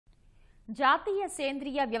జాతీయ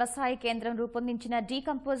సేంద్రియ వ్యవసాయ కేంద్రం రూపొందించిన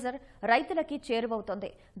డీకంపోజర్ రైతులకి చేరువవుతోంది.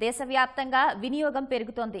 దేశవ్యాప్తంగా వినియోగం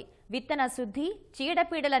పెరుగుతోంది. విత్తన శుద్ధి,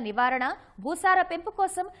 చీడపీడల నివారణ, భూసార పెంపు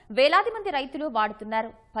కోసం వేలాది మంది రైతులు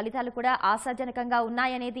వాడుతున్నారు. ఫలితాలు కూడా ఆశాజనకంగా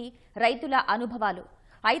ఉన్నాయనేది రైతుల అనుభవాలు.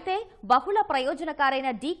 అయితే బహుళ ప్రయోజనకారైన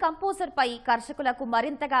డీకంపోజర్ పై కర్షకులకు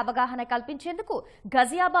మరింతగా అవగాహన కల్పించేందుకు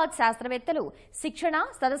ఘజియాబాద్ శాస్త్రవేత్తలు శిక్షణ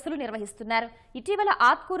సదస్సులు నిర్వహిస్తున్నారు. ఇటీవల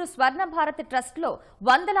ఆత్కూరు స్వర్ణ భారత్ ట్రస్ట్లో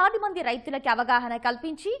వందలాది మంది రైతులకు అవగాహన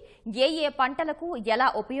కల్పించి ఏ పంటలకు ఎలా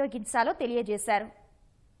ఉపయోగించాలో తెలియజేశారు.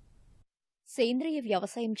 సేంద్రియ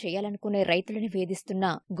వ్యవసాయం చేయాలనుకునే రైతులను వేధిస్తున్న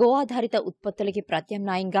గో ఆధారిత ఉత్పత్తులకి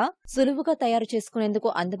ప్రత్యామ్నాయంగా సులువుగా తయారు చేసుకునేందుకు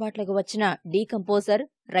అందుబాటులోకి వచ్చిన డీకంపోజర్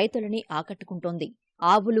రైతులని ఆకట్టుకుంటోంది.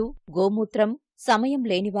 ఆవులు, గోమూత్రం, సమయం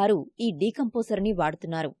లేనివారు ఈ డీకంపోజర్ని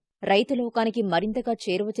వాడుతున్నారు. రైతు లోకానికి మరింతగా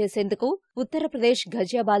చేరువ చేసేందుకు ఉత్తరప్రదేశ్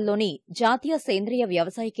ఘజియాబాద్లోని జాతీయ సేంద్రియ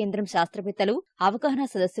వ్యవసాయ కేంద్రం శాస్త్రవేత్తలు అవగాహన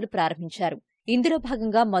సదస్సులు ప్రారంభించారు. ఇందులో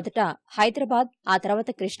భాగంగా మొదట హైదరాబాద్, ఆ తర్వాత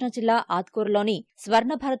కృష్ణా జిల్లా ఆత్కూరులోని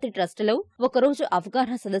స్వర్ణభారతి ట్రస్టులో ఒకరోజు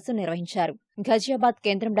అవగాహన సదస్సు నిర్వహించారు. ఘజియాబాద్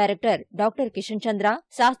కేంద్రం డైరెక్టర్ డాక్టర్ కిషన్ చంద్ర,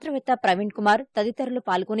 శాస్త్రవేత్త ప్రవీణ్ కుమార్ తదితరులు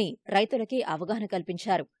పాల్గొని రైతులకి అవగాహన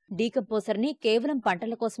కల్పించారు. డీకంపోజర్ ని కేవలం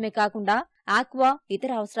పంటల కోసమే కాకుండా ఆక్వా,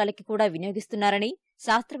 ఇతర అవసరాలకి కూడా వినియోగిస్తున్నారని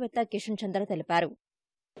శాస్త్రవేత్త కిషన్ చంద్ర తెలిపారు.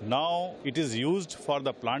 Now it is used for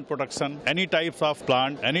the plant protection. Any types of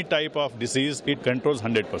plant, any type of disease, it controls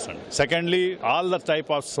 100%. Secondly, all the type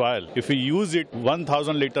of soil. If we use it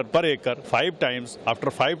 1,000 liter per acre 5 times, after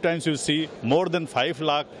 5 times you see more than 5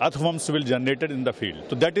 lakh earthworms will generated in the field.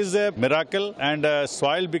 So that is a miracle, and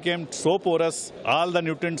soil became so porous. All the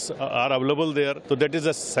nutrients are available there. So that is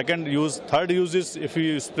the second use. Third use is if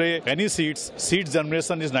you spray any seeds, seed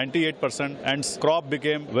germination is 98%, and crop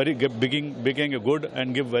became became good and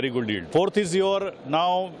give very good yield. Fourth is now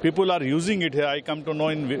people are using it here. I come to know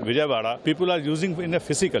in Vijayawada, people are using in a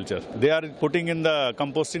pisciculture. They are putting in the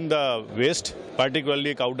composting the waste,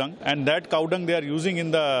 particularly cow dung, and that cow dung they are using in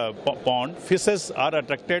the pond. Fishes are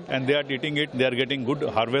attracted and they are eating it. They are getting good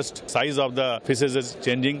harvest. Size of the fishes is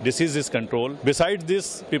changing. Disease is controlled. Besides this,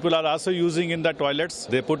 people are also using in the toilets.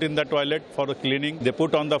 They put in the toilet for the cleaning. They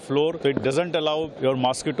put on the floor, so it doesn't allow your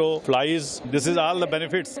mosquito, flies. This is all the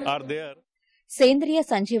benefits are there. సేంద్రియ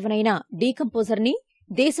సంజీవనైన decomposer ని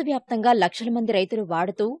దేశవ్యాప్తంగా లక్షల మంది రైతులు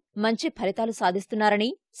వాడుతూ మంచి ఫలితాలు సాధిస్తున్నారని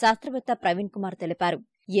శాస్త్రవేత్త ప్రవీణ్ కుమార్ తెలిపారు.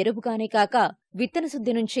 ఎరువుగానే కాక విత్తన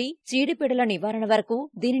శుద్ధి నుంచి చీడపీడల నివారణ వరకు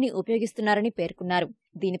దీనిని ఉపయోగిస్తున్నారని పేర్కొన్నారు.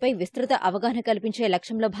 దీనిపై విస్తృత అవగాహన కల్పించే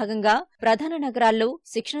లక్ష్యంలో భాగంగా ప్రధాన నగరాల్లో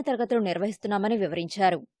శిక్షణ తరగతులు నిర్వహిస్తున్నామని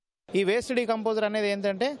వివరించారు. ఈ వేస్ట్ డీకంపోజర్ అనేది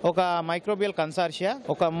ఏంటంటే ఒక మైక్రోబియల్ కన్సార్షియా,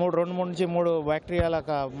 ఒక 2 నుంచి 3 బ్యాక్టీరియాల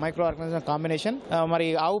మైక్రో ఆర్గానిజం కాంబినేషన్ మరి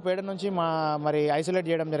ఆవు పేడ నుంచి మరి ఐసోలేట్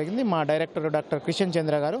చేయడం జరిగింది మా డైరెక్టర్ డాక్టర్ కృష్ణ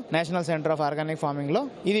చంద్ర గారు, national centre of organic farming లో.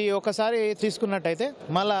 ఇది ఒకసారి తీసుకున్నట్టయితే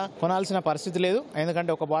మళ్ళా కొనాల్సిన పరిస్థితి లేదు.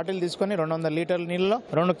 ఎందుకంటే ఒక బాటిల్ తీసుకుని 200 లీటర్ల నీళ్ళలో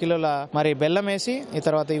 2 కిలోల మరి బెల్లం వేసి ఈ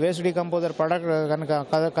తర్వాత ఈ వేస్ట్ డీకంపోజర్ ప్రొడక్ట్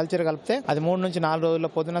కనుక కల్చర్ కలిపితే అది 3 నుంచి 4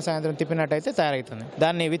 రోజుల్లో పొద్దున సాయంత్రం తిప్పినట్టయితే తయారవుతుంది.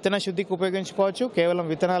 దాన్ని విత్తన శుద్ధికి ఉపయోగించుకోవచ్చు. కేవలం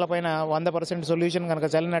విత్తనాలపై 100% సొల్యూషన్ కనుక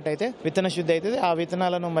చల్లినట్టయితే విత్తన శుద్ధి అవుతుంది. ఆ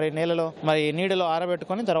విత్తనాలను మరి నేలలో మరి నీడలో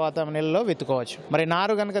ఆరబెట్టుకుని తర్వాత నెలలో విత్తుకోవచ్చు. మరి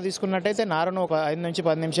నారు కనుక తీసుకున్నట్టయితే నారును ఒక 5 నుంచి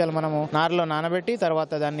 10 నిమిషాలు మనము నారులో నానబెట్టి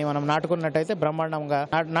తర్వాత దాన్ని మనం నాటుకున్నట్టయితే బ్రహ్మాండంగా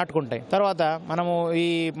నాటుకుంటాయి. తర్వాత మనము ఈ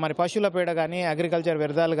మరి పశువుల పేడ గానీ, అగ్రికల్చర్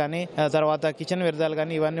వ్యర్థాలు గానీ, తర్వాత కిచెన్ వ్యర్థాలు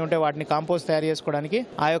గానీ ఇవన్నీ ఉంటే వాటిని కాంపోస్ట్ తయారు చేసుకోవడానికి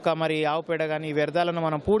ఆ యొక్క మరి ఆవు పేడ గానీ ఈ వ్యర్థాలను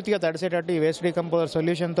మనం పూర్తిగా తడిసేటట్టు ఈ వేస్ట్ డీకంపోజర్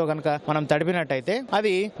సొల్యూషన్ తో కనుక మనం తడిపినట్టయితే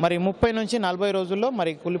అది మరి 30 నుంచి 40 రోజుల్లో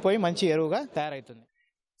మరి కులిపోయి మంచి ఎరువుగా తయారైతుంది.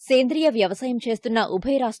 సేంద్రియ వ్యవసాయం చేస్తున్న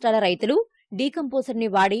ఉభయ రాష్ట్రాల రైతులు డీకంపోజర్ ని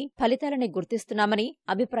వాడి ఫలితాలని గుర్తిస్తున్నామని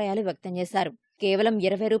అభిప్రాయాలు వ్యక్తం చేశారు. కేవలం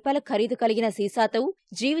 20 రూపాయల ఖరీదు కలిగిన సీసాతో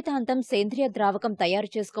జీవితాంతం సేంద్రియ ద్రావకం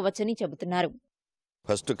తయారు చేసుకోవచ్చని చెబుతున్నారు.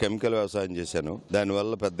 ఫస్ట్ కెమికల్ వ్యవసాయం చేశాను,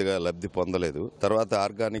 దానివల్ల పెద్దగా లబ్ధి పొందలేదు. తర్వాత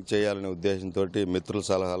ఆర్గానిక్ చేయాలనే ఉద్దేశంతో మిత్రుల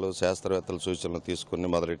సలహాలు, శాస్త్రవేత్తల సూచనలు తీసుకుని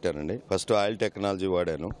మొదలెట్టానండి. ఫస్ట్ ఆయిల్ టెక్నాలజీ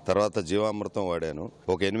వాడాను, తర్వాత జీవామృతం వాడాను.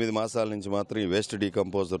 ఒక 8 మాసాల నుంచి మాత్రం ఈ వేస్ట్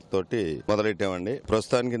డీకంపోజర్ తోటి మొదలెట్టామండి.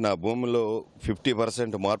 ప్రస్తుతానికి నా భూమిలో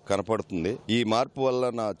 50% మార్పు కనపడుతుంది. ఈ మార్పు వల్ల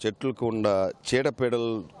నా చెట్లకు ఉన్న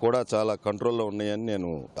చీడపీడలు కూడా చాలా కంట్రోల్లో ఉన్నాయని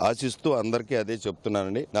నేను ఆశిస్తూ అందరికీ అదే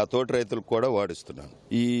చెప్తున్నానండి. నా తోటి రైతులకు కూడా వాడిస్తున్నాను.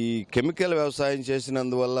 ఈ కెమికల్ వ్యవసాయం చేసి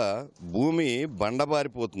చేసినందువల్ల భూమి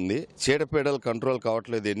బండబారిపోతుంది, చీడపీడలు కంట్రోల్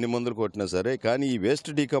కావట్లేదు ఎన్ని మందులు కొట్టినా సరే. కానీ ఈ వేస్ట్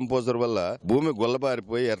డీకంపోజర్ వల్ల భూమి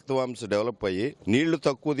గుల్లబారిపోయి ఎర్త్వామ్స్ డెవలప్ అయ్యి నీళ్లు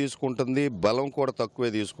తక్కువ తీసుకుంటుంది, బలం కూడా తక్కువే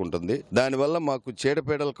తీసుకుంటుంది. దానివల్ల మాకు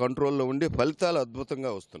చీడపీడల కంట్రోల్లో ఉండి ఫలితాలు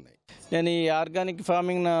అద్భుతంగా వస్తున్నాయి. నేను ఈ ఆర్గానిక్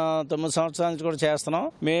ఫార్మింగ్ 9 సంవత్సరాల నుంచి కూడా చేస్తున్నాం.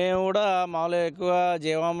 మేము కూడా మామూలుగా ఎక్కువ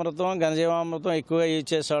జీవామృతం, ఘనజీవామృతం ఎక్కువగా యూజ్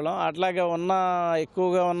చేసేవాళ్ళం. అట్లాగే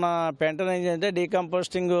ఎక్కువగా ఉన్న పెంటను ఏంటంటే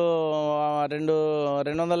డీకంపోస్టింగ్ 2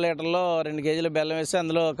 200 లీటర్లో 2 కేజీల బెల్లం వేసి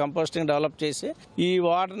అందులో కంపోస్టింగ్ డెవలప్ చేసి ఈ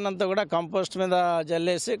వాటర్ అంతా కూడా కంపోస్ట్ మీద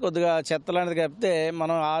జల్లేసి కొద్దిగా చెత్త లాంటిది కప్పితే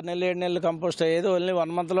మనం 6 నెలలు 7 నెలలు కంపోస్ట్ అయ్యేది ఓన్లీ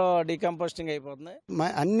 1 month లో డీకంపోస్టింగ్ అయిపోతుంది.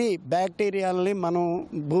 అన్ని బ్యాక్టీరియాలని మనం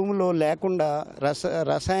భూమిలో లేకుండా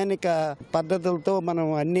రసాయనిక పద్ధతులతో మనం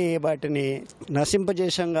అన్ని వాటిని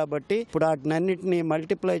నశింపజేశాం కాబట్టి ఇప్పుడు వాటినన్నిటిని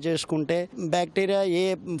మల్టిప్లై చేసుకుంటే బ్యాక్టీరియా ఏ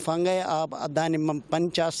ఫంగై దాని పని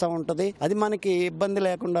చేస్తూ ఉంటది. అది మనకి ఇబ్బంది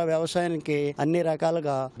లేకుండా వ్యవసాయానికి అన్ని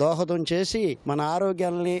రకాలుగా దోహదం చేసి మన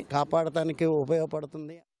ఆరోగ్యాన్ని కాపాడటానికి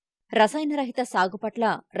ఉపయోగపడుతుంది. రసాయన రహిత సాగు పట్ల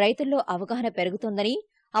రైతుల్లో అవగాహన పెరుగుతోందని,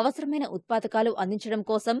 అవసరమైన ఉత్పాదకాలు అందించడం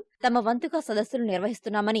కోసం తమ వంతుగా సదస్సులు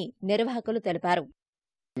నిర్వహిస్తున్నామని నిర్వాహకులు తెలిపారు.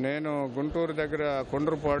 నేను గుంటూరు దగ్గర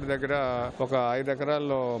కొండ్రుపాడు దగ్గర ఒక 5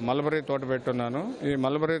 ఎకరాల్లో మల్బరీ తోట పెట్టున్నాను. ఈ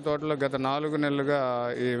మల్బరీ తోటలో గత 4 నెలలుగా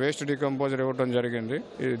ఈ వేస్ట్ డికంపోజర్ ఇవ్వడం జరిగింది.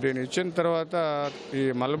 దీన్ని ఇచ్చిన తర్వాత ఈ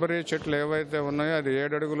మల్బరీ చెట్లు ఏవైతే ఉన్నాయో అది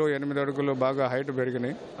 7 అడుగులు 8 అడుగులు బాగా హైట్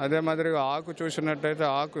పెరిగినాయి. అదే మాదిరిగా ఆకు చూసినట్టయితే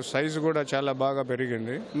ఆకు సైజు కూడా చాలా బాగా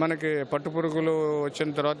పెరిగింది. మనకి పట్టు పురుగులు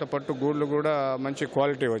వచ్చిన తర్వాత పట్టు గూళ్ళు కూడా మంచి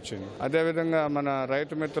క్వాలిటీ వచ్చింది. అదేవిధంగా మన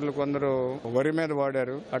రైతు మిత్రులు కొందరు వరి మీద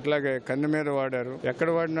వాడారు, అట్లాగే కంది మీద వాడారు. ఎక్కడ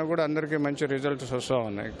వాడినా కూడా అందరికీ మంచి రిజల్ట్స్ వస్తూ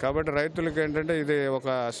ఉన్నాయి. కాబట్టి రైతులకి ఏంటంటే ఇది ఒక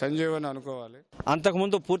సంజీవని అనుకోవాలి.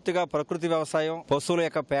 అంతకుముందు పూర్తిగా ప్రకృతి వ్యవసాయం, పశువుల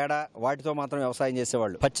యొక్క పేడ వాటితో మాత్రం వ్యవసాయం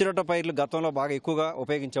చేసేవాళ్ళు. పచ్చిరొట్ట పైర్లు గతంలో బాగా ఎక్కువగా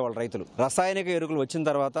ఉపయోగించేవాళ్ళు రైతులు. రసాయనిక ఎరువులు వచ్చిన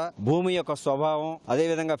తర్వాత భూమి యొక్క స్వభావం,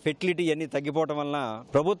 అదేవిధంగా ఫెర్టిలిటీ అన్ని తగ్గిపోవడం వలన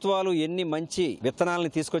ప్రభుత్వాలు ఎన్ని మంచి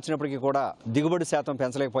విత్తనాలను తీసుకొచ్చినప్పటికీ కూడా దిగుబడి శాతం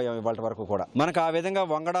పెంచలేకపోయాం ఇవాళ వరకు కూడా. మనకు ఆ విధంగా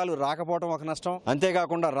వంగడాలు రాకపోవడం ఒక నష్టం.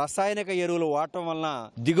 అంతేకాకుండా రసాయనిక ఎరువులు వాడటం వలన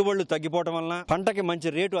దిగుబడులు తగ్గిపోవడం వలన పంటకి మంచి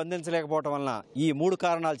రేటు అందించలేకపోవడం వలన ఈ 3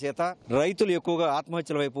 కారణాల చేత రైతులు ఎక్కువగా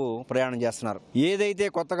ఆత్మహత్యల వైపు ప్రయాణం చేస్తున్నారు. ఏదైతే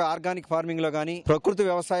కొత్తగా ఆర్గానిక్ ఫార్మింగ్ లో గానీ ప్రకృతి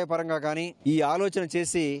వ్యవసాయ పరంగా గానీ ఈ ఆలోచన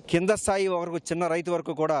చేసి కింద స్థాయి వరకు చిన్న రైతు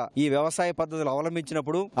వరకు కూడా ఈ వ్యవసాయ పద్ధతులు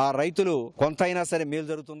అవలంబించినప్పుడు ఆ రైతులు కొంతైనా సరే మేలు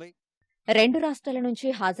జరుగుతుంది. 2 రాష్ట్రాల నుంచి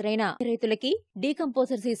హాజరైన రైతులకి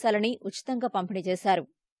డీకంపోజర్ సీసాలని ఉచితంగా పంపిణీ చేశారు.